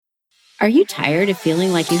Are you tired of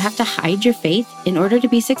feeling like you have to hide your faith in order to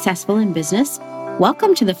be successful in business?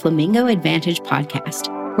 Welcome to the Flamingo Advantage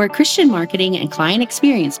podcast, where Christian marketing and client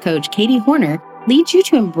experience coach Katie Horner leads you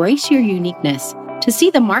to embrace your uniqueness, to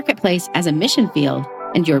see the marketplace as a mission field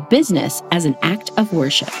and your business as an act of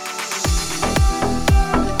worship.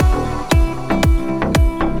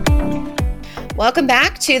 Welcome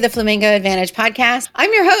back to the Flamingo Advantage podcast.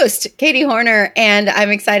 I'm your host, Katie Horner, and I'm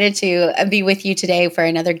excited to be with you today for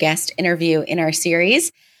another guest interview in our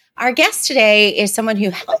series. Our guest today is someone who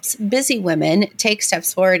helps busy women take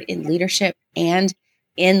steps forward in leadership and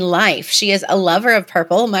in life. She is a lover of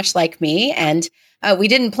purple, much like me, and we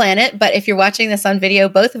didn't plan it, but if you're watching this on video,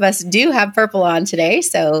 both of us do have purple on today,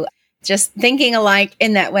 so just thinking alike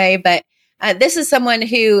in that way. But this is someone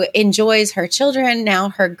who enjoys her children, now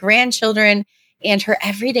her grandchildren, and her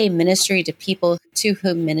everyday ministry to people to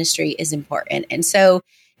whom ministry is important. And so,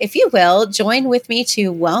 if you will, join with me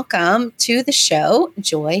to welcome to the show,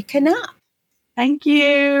 Joy Canupp. Thank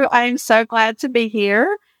you. I'm so glad to be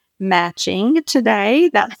here. Matching today.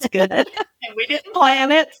 That's good. We didn't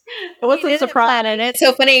plan it. It was a surprise. It's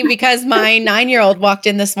so funny because my 9-year-old walked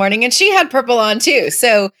in this morning and she had purple on too.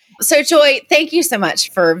 So Joy, thank you so much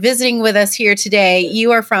for visiting with us here today.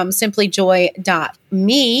 You are from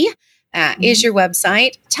simplyjoy.me. Is your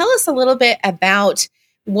website. Tell us a little bit about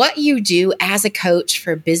what you do as a coach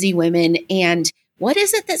for busy women and what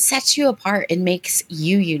is it that sets you apart and makes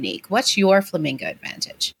you unique? What's your Flamingo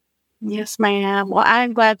Advantage? Yes, ma'am. Well,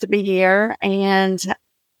 I'm glad to be here. And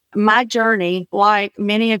my journey, like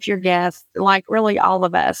many of your guests, like really all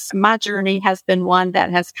of us, my journey has been one that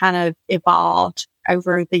has kind of evolved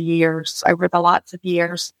over the years, over the lots of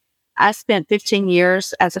years. I spent 15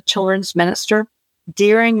 years as a children's minister.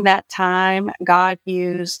 During that time, God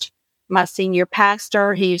used my senior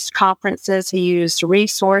pastor, he used conferences, he used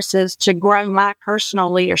resources to grow my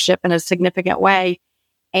personal leadership in a significant way.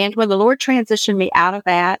 And when the Lord transitioned me out of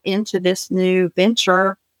that into this new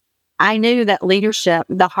venture, I knew that leadership,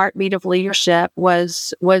 the heartbeat of leadership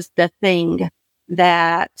was the thing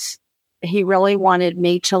that he really wanted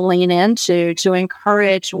me to lean into, to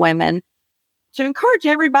encourage women, to encourage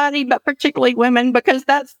everybody, but particularly women, because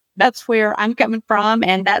that's where I'm coming from,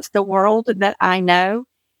 and that's the world that I know.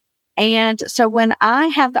 And so when I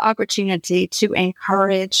have the opportunity to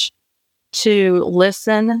encourage, to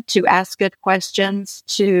listen, to ask good questions,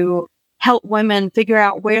 to help women figure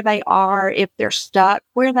out where they are, if they're stuck,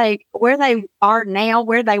 where they are now,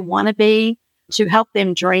 where they want to be, to help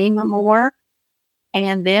them dream more,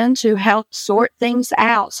 and then to help sort things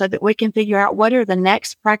out so that we can figure out what are the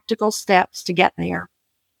next practical steps to get there.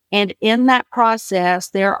 And in that process,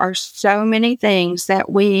 there are so many things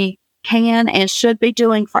that we can and should be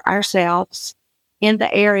doing for ourselves in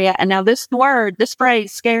the area. And now this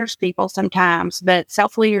phrase scares people sometimes, but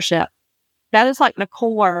self-leadership, that is like the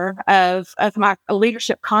core of my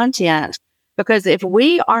leadership content. Because if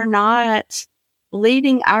we are not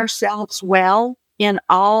leading ourselves well in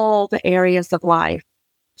all the areas of life,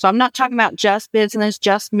 so I'm not talking about just business,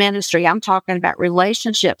 just ministry. I'm talking about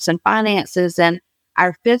relationships and finances and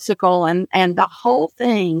our physical and the whole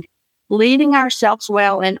thing, leading ourselves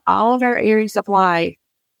well in all of our areas of life.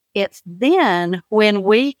 It's then when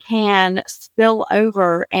we can spill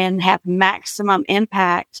over and have maximum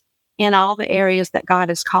impact in all the areas that God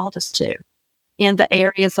has called us to, in the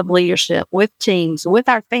areas of leadership, with teams, with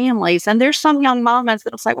our families. And there's some young mamas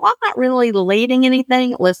that'll say, well, I'm not really leading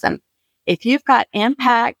anything. Listen, if you've got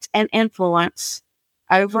impact and influence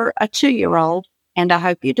over a 2-year-old, and I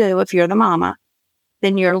hope you do if you're the mama,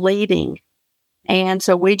 then you're leading. And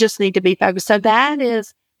so we just need to be focused. So that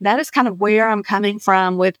is kind of where I'm coming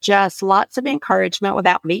from, with just lots of encouragement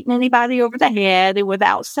without beating anybody over the head and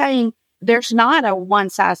without saying there's not a one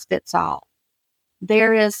size fits all.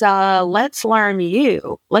 There is let's learn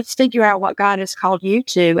you. Let's figure out what God has called you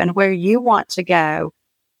to and where you want to go,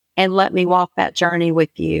 and let me walk that journey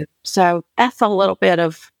with you. So that's a little bit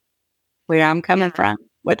of where I'm coming from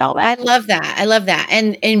with all that. I love that.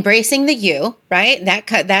 And embracing the you, right?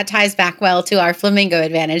 That ties back well to our Flamingo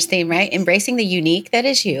Advantage theme, right? Embracing the unique that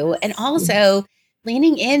is you, and also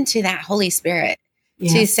leaning into that Holy Spirit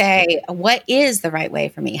to say, what is the right way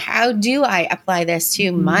for me? How do I apply this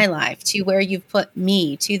to my life, to where you've put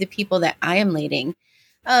me, to the people that I am leading?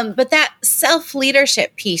 But that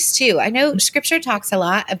self-leadership piece too. I know scripture talks a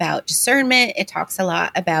lot about discernment. It talks a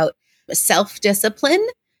lot about self-discipline.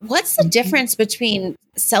 What's the difference between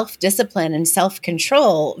self-discipline and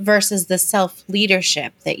self-control versus the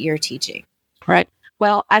self-leadership that you're teaching? Right.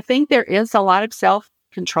 Well, I think there is a lot of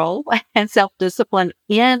self-control and self-discipline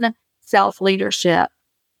in self-leadership.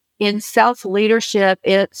 In self-leadership,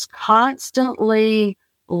 it's constantly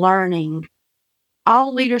learning.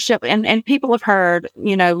 All leadership, and people have heard,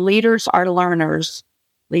 leaders are learners,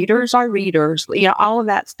 leaders are readers, all of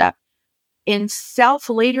that stuff. In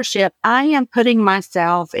self-leadership, I am putting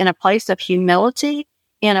myself in a place of humility,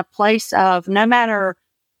 in a place of no matter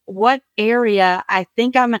what area I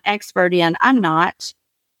think I'm an expert in, I'm not,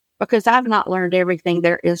 because I've not learned everything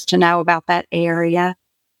there is to know about that area.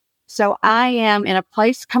 So I am in a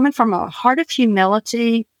place coming from a heart of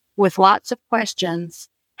humility with lots of questions.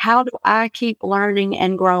 How do I keep learning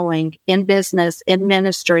and growing in business, in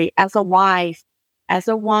ministry, as a wife, as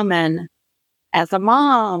a woman, as a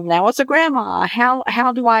mom, now as a grandma?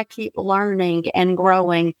 How do I keep learning and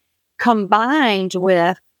growing, combined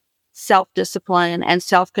with self-discipline and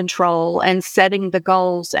self-control and setting the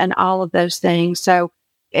goals and all of those things? So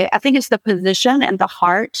I think it's the position and the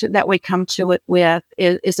heart that we come to it with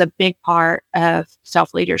is a big part of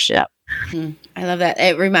self-leadership. I love that.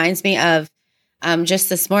 It reminds me of just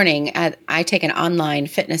this morning, I take an online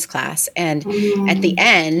fitness class, and at the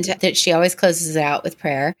end, that she always closes it out with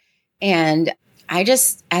prayer. And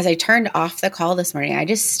as I turned off the call this morning, I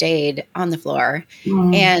just stayed on the floor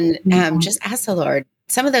and just asked the Lord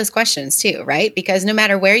some of those questions too, right? Because no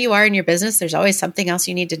matter where you are in your business, there's always something else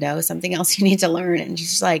you need to know, something else you need to learn. And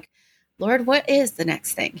just like, Lord, what is the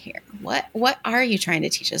next thing here? What are you trying to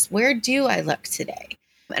teach us? Where do I look today?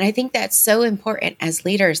 And I think that's so important as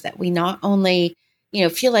leaders, that we not only,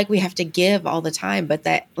 feel like we have to give all the time, but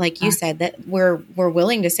that, like you said, that we're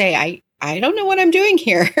willing to say, I don't know what I'm doing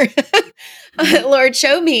here. Lord,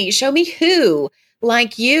 show me who,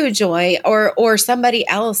 like you, Joy, or somebody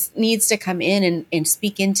else needs to come in and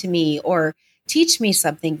speak into me or teach me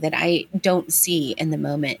something that I don't see in the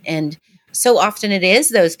moment. And so often it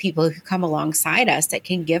is those people who come alongside us that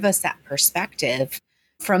can give us that perspective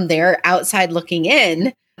from their outside looking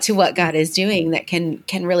in to what God is doing, that can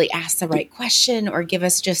really ask the right question or give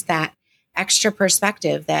us just that extra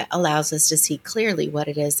perspective that allows us to see clearly what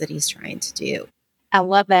it is that he's trying to do. I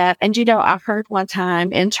love that. And, I heard one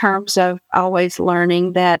time, in terms of always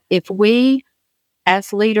learning, that if we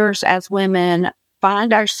as leaders, as women,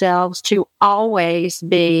 find ourselves to always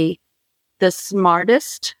be the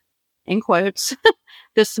smartest, in quotes,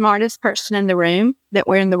 the smartest person in the room, that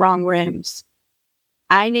we're in the wrong rooms.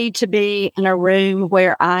 I need to be in a room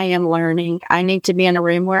where I am learning. I need to be in a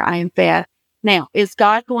room where I am fed. Now, is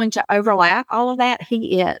God going to overlap all of that?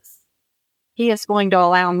 He is. He is going to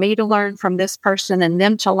allow me to learn from this person and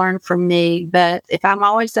them to learn from me. But if I'm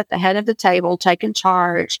always at the head of the table, taking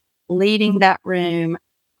charge, leading that room,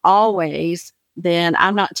 always, then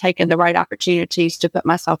I'm not taking the right opportunities to put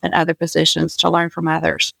myself in other positions to learn from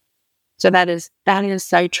others. So that is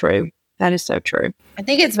so true. That is so true. I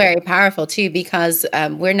think it's very powerful too, because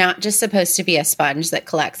we're not just supposed to be a sponge that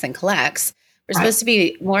collects and collects. We're supposed to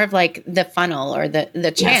be more of like the funnel or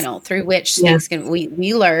the channel through which things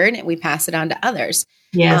we learn and we pass it on to others.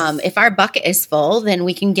 Yes. If our bucket is full, then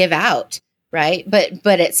we can give out, right? But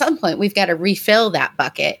at some point we've got to refill that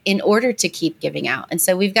bucket in order to keep giving out. And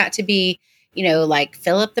so we've got to be, like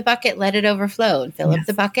fill up the bucket, let it overflow, and fill up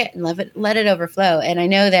the bucket and let it overflow. And I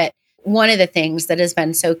know that one of the things that has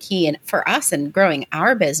been so key for us in growing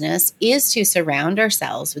our business is to surround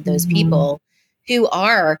ourselves with those people who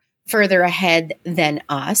are further ahead than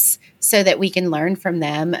us, so that we can learn from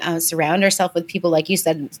them, surround ourselves with people, like you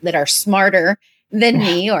said, that are smarter than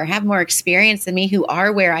me or have more experience than me, who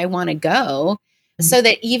are where I want to go, so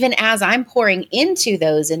that even as I'm pouring into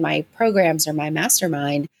those in my programs or my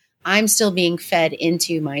mastermind, I'm still being fed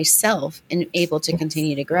into myself and able to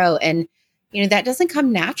continue to grow. And that doesn't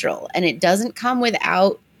come natural, and it doesn't come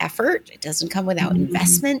without effort. It doesn't come without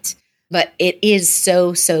investment, but it is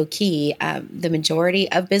so, so key. The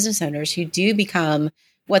majority of business owners who do become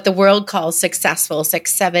what the world calls successful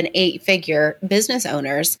 6, 7, 8-figure business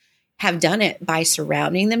owners have done it by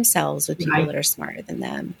surrounding themselves with people that are smarter than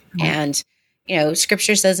them. And,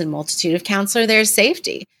 scripture says, in multitude of counselor, there's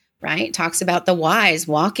safety, right? It talks about the wise,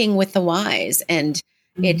 walking with the wise. And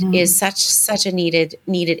it is such a needed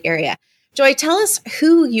area. Joy, tell us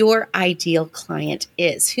who your ideal client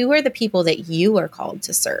is. Who are the people that you are called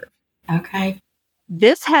to serve? Okay.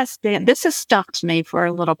 This has stumped me for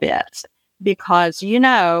a little bit, because,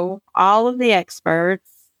 all of the experts,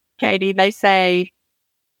 Katie, they say,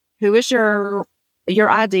 who is your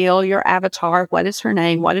ideal, your avatar? What is her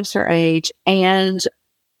name? What is her age? And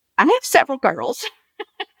I have several girls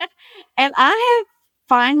and I have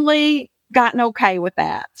finally gotten okay with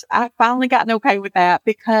that. I've finally gotten okay with that,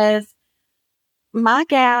 because my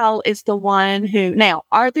gal is the one who, now,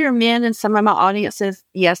 are there men in some of my audiences?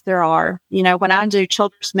 Yes, there are. When I do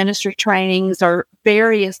children's ministry trainings or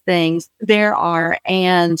various things, there are.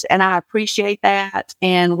 And I appreciate that.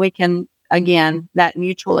 And we can, again, that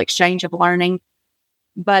mutual exchange of learning.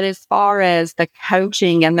 But as far as the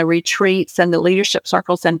coaching and the retreats and the leadership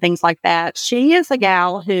circles and things like that, she is a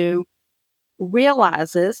gal who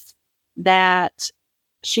realizes that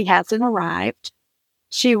she hasn't arrived.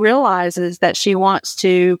 She realizes that she wants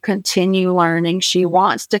to continue learning. She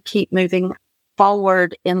wants to keep moving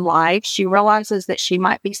forward in life. She realizes that she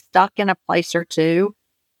might be stuck in a place or two,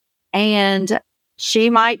 and she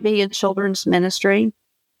might be in children's ministry.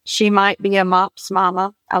 She might be a MOPS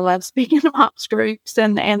mama. I love speaking to MOPS groups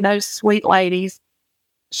and those sweet ladies.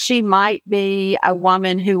 She might be a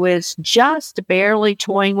woman who is just barely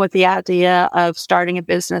toying with the idea of starting a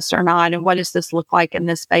business or not, and what does this look like in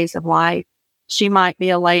this phase of life. She might be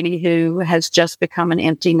a lady who has just become an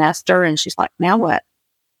empty nester, and she's like, now what?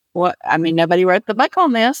 Nobody wrote the book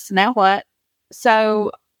on this. Now what?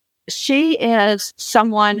 So she is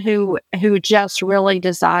someone who just really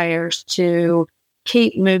desires to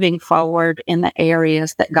keep moving forward in the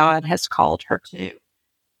areas that God has called her to.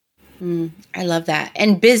 I love that.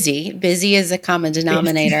 And busy is a common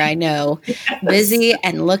denominator. I know. Yes. Busy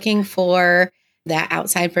and looking for that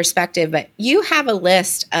outside perspective. But you have a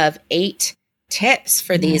list of 8 tips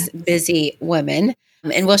for these busy women.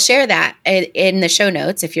 And we'll share that in the show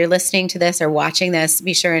notes. If you're listening to this or watching this,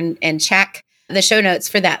 be sure and check the show notes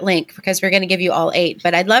for that link, because we're going to give you all 8.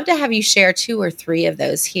 But I'd love to have you share 2 or 3 of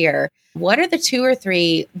those here. What are the 2 or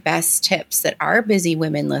 3 best tips that our busy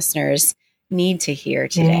women listeners need to hear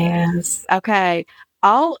today? Yes. Okay.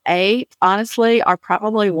 All 8, honestly, are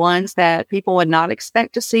probably ones that people would not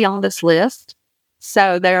expect to see on this list.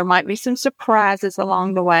 So there might be some surprises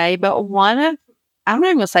along the way. But I'm not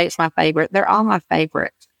even going to say it's my favorite. They're all my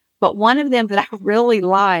favorites. But one of them that I really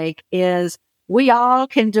like is, we all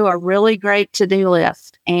can do a really great to-do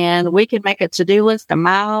list, and we can make a to-do list a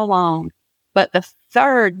mile long. But the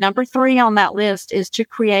number 3 on that list is to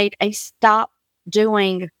create a stop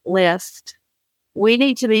doing list. We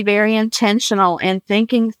need to be very intentional in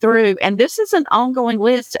thinking through, and this is an ongoing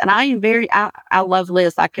list. And I love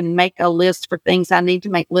lists. I can make a list for things I need to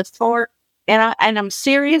make lists for. And I'm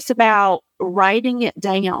serious about writing it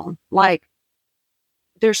down. Like,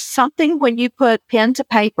 there's something when you put pen to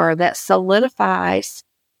paper that solidifies.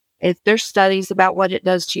 If there's studies about what it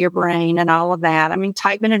does to your brain and all of that.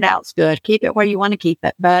 Typing it out's good. Keep it where you want to keep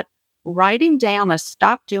it. But writing down a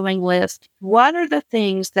stop doing list. What are the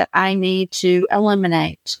things that I need to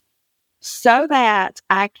eliminate so that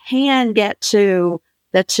I can get to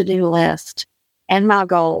the to-do list and my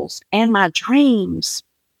goals and my dreams?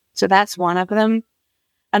 So that's one of them.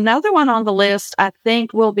 Another one on the list, I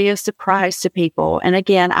think, will be a surprise to people. And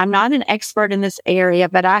again, I'm not an expert in this area,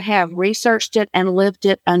 but I have researched it and lived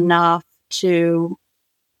it enough to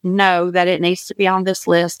know that it needs to be on this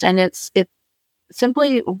list. And it's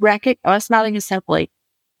simply it's not even simply.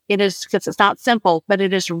 It is, because it's not simple, but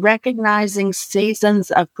it is recognizing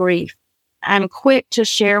seasons of grief. I'm quick to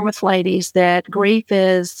share with ladies that grief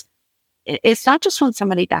it's not just when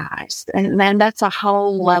somebody dies, and then that's a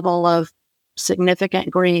whole level of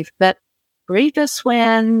significant grief. But grief is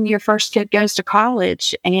when your first kid goes to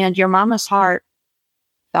college and your mama's heart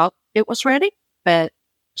thought it was ready, but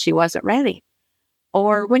she wasn't ready.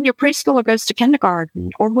 Or when your preschooler goes to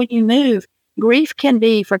kindergarten, or when you move. Grief can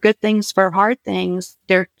be for good things, for hard things.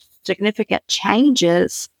 They're significant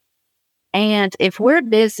changes. And if we're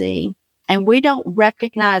busy and we don't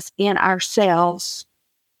recognize in ourselves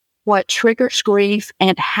what triggers grief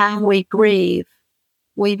and how we grieve,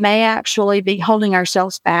 we may actually be holding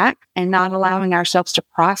ourselves back and not allowing ourselves to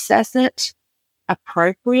process it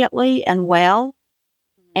appropriately and well.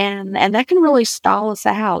 And that can really stall us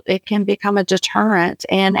out. It can become a deterrent.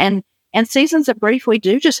 And seasons of grief, we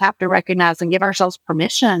do just have to recognize and give ourselves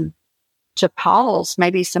permission to pause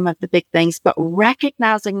maybe some of the big things. But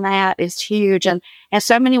recognizing that is huge. And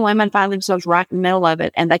so many women find themselves right in the middle of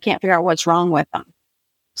it, and they can't figure out what's wrong with them.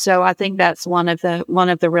 So I think that's one of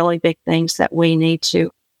the really big things that we need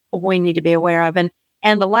to be aware of.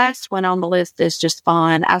 And the last one on the list is just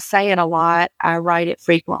fun. I say it a lot. I write it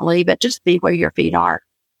frequently, but just be where your feet are.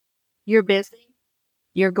 You're busy.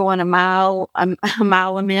 You're going a mile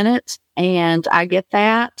a minute, and I get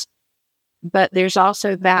that. But there's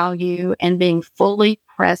also value in being fully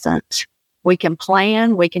present. We can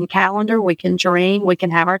plan, we can calendar, we can dream, we can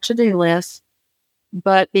have our to-do list,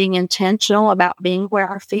 but being intentional about being where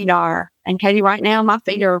our feet are. And Katie, right now, my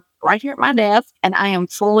feet are right here at my desk, and I am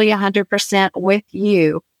fully 100% with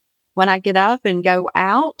you. When I get up and go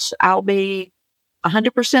out, I'll be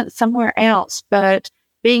 100% somewhere else, but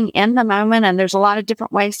being in the moment, and there's a lot of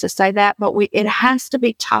different ways to say that, but it has to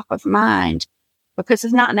be top of mind because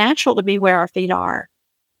it's not natural to be where our feet are.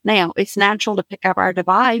 Now, it's natural to pick up our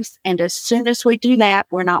device, and as soon as we do that,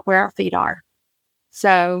 we're not where our feet are.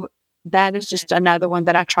 So that is just another one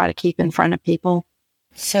that I try to keep in front of people.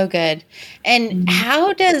 So good. And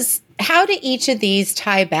how do each of these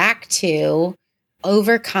tie back to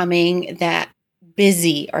overcoming that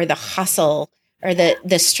busy or the hustle or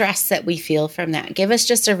the stress that we feel from that? Give us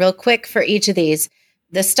just a real quick for each of these: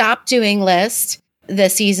 the stop doing list, the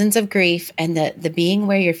seasons of grief, and the being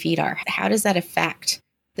where your feet are. How does that affect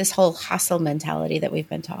this whole hustle mentality that we've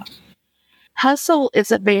been taught? Hustle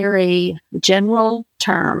is a very general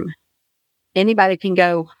term. Anybody can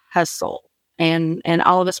go hustle. And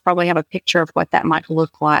all of us probably have a picture of what that might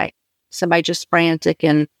look like. Somebody just frantic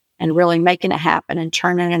and really making it happen and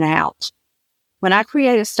churning it out. When I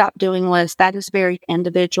create a stop doing list, that is very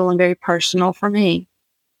individual and very personal for me,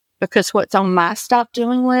 because what's on my stop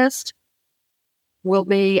doing list will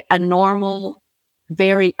be a normal,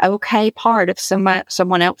 very okay part of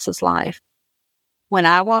someone else's life. When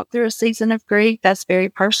I walk through a season of grief, that's very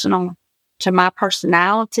personal to my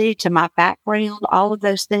personality, to my background, all of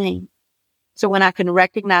those things. So when I can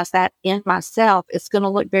recognize that in myself, it's going to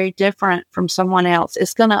look very different from someone else.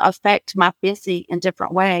 It's going to affect my busy in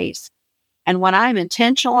different ways. And when I'm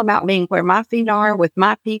intentional about being where my feet are, with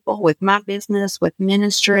my people, with my business, with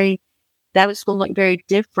ministry, that is going to look very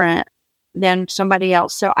different than somebody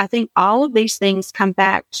else. So I think all of these things come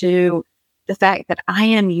back to the fact that I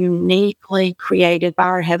am uniquely created by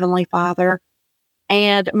our Heavenly Father.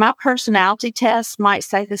 And my personality test might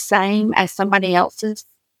say the same as somebody else's,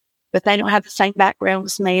 but they don't have the same background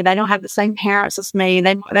as me. They don't have the same parents as me.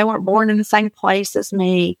 They weren't born in the same place as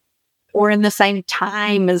me or in the same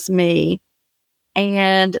time as me.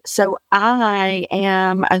 And so I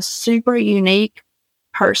am a super unique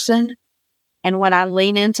person. And when I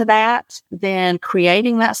lean into that, then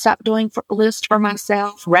creating that stop doing list for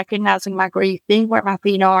myself, recognizing my grief, being where my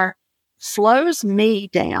feet are, slows me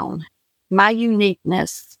down, my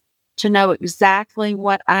uniqueness, to know exactly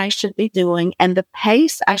what I should be doing and the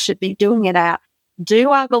pace I should be doing it at.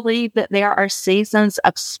 Do I believe that there are seasons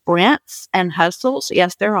of sprints and hustles?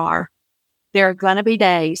 Yes, there are. There are going to be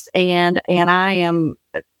days, and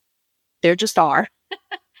there just are.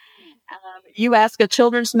 You ask a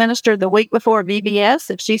children's minister the week before VBS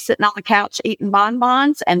if she's sitting on the couch eating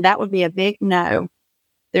bonbons, and that would be a big no.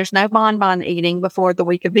 There's no bonbon eating before the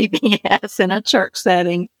week of VBS in a church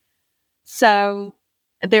setting. So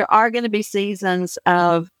there are going to be seasons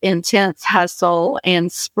of intense hustle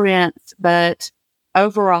and sprints, but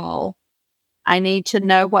overall, I need to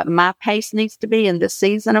know what my pace needs to be in this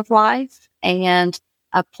season of life, and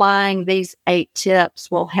applying these 8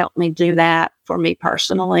 tips will help me do that for me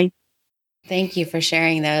personally. Thank you for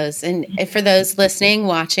sharing those. And for those listening,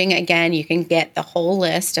 watching, again, you can get the whole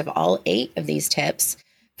list of all 8 of these tips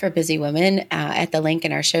for busy women at the link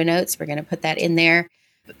in our show notes. We're going to put that in there.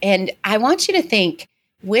 And I want you to think,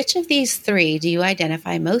 which of these 3 do you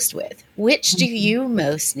identify most with? Which do you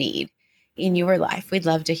most need in your life? We'd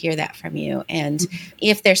love to hear that from you. And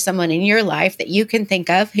if there's someone in your life that you can think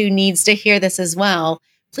of who needs to hear this as well,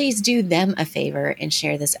 please do them a favor and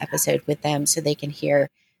share this episode with them so they can hear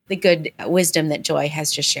the good wisdom that Joy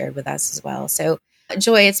has just shared with us as well. So,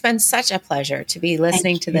 Joy, it's been such a pleasure to be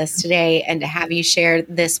listening to this today and to have you share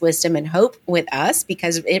this wisdom and hope with us,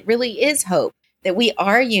 because it really is hope that we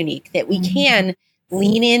are unique, that we can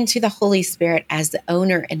lean into the Holy Spirit as the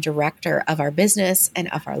owner and director of our business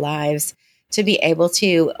and of our lives, to be able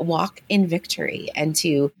to walk in victory and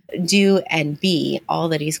to do and be all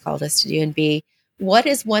that He's called us to do and be. What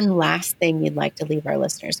is one last thing you'd like to leave our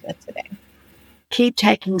listeners with today? Keep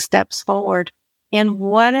taking steps forward. In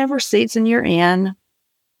whatever season you're in,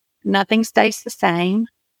 nothing stays the same.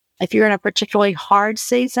 If you're in a particularly hard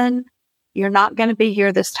season, you're not going to be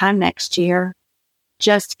here this time next year.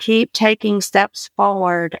 Just keep taking steps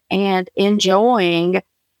forward and enjoying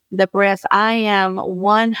the breath. I am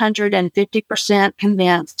 150%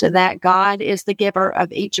 convinced that God is the giver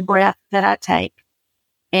of each breath that I take.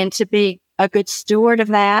 And to be a good steward of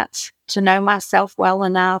that, to know myself well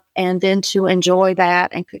enough, and then to enjoy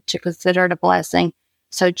that and to consider it a blessing.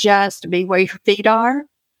 So just be where your feet are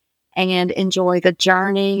and enjoy the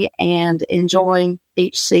journey and enjoy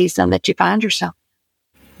each season that you find yourself.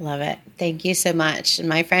 Love it. Thank you so much. And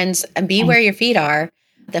my friends, be where your feet are.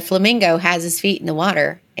 The flamingo has his feet in the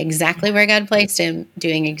water, exactly where God placed him,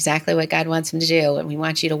 doing exactly what God wants him to do. And we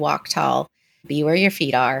want you to walk tall, be where your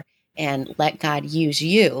feet are, and let God use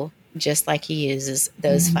you just like He uses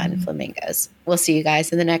those fun flamingos. We'll see you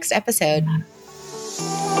guys in the next episode.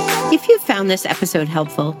 If you found this episode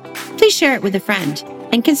helpful, please share it with a friend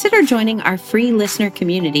and consider joining our free listener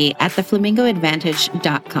community at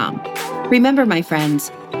theflamingoadvantage.com. Remember, my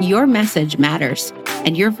friends, your message matters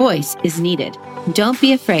and your voice is needed. Don't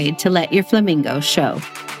be afraid to let your flamingo show.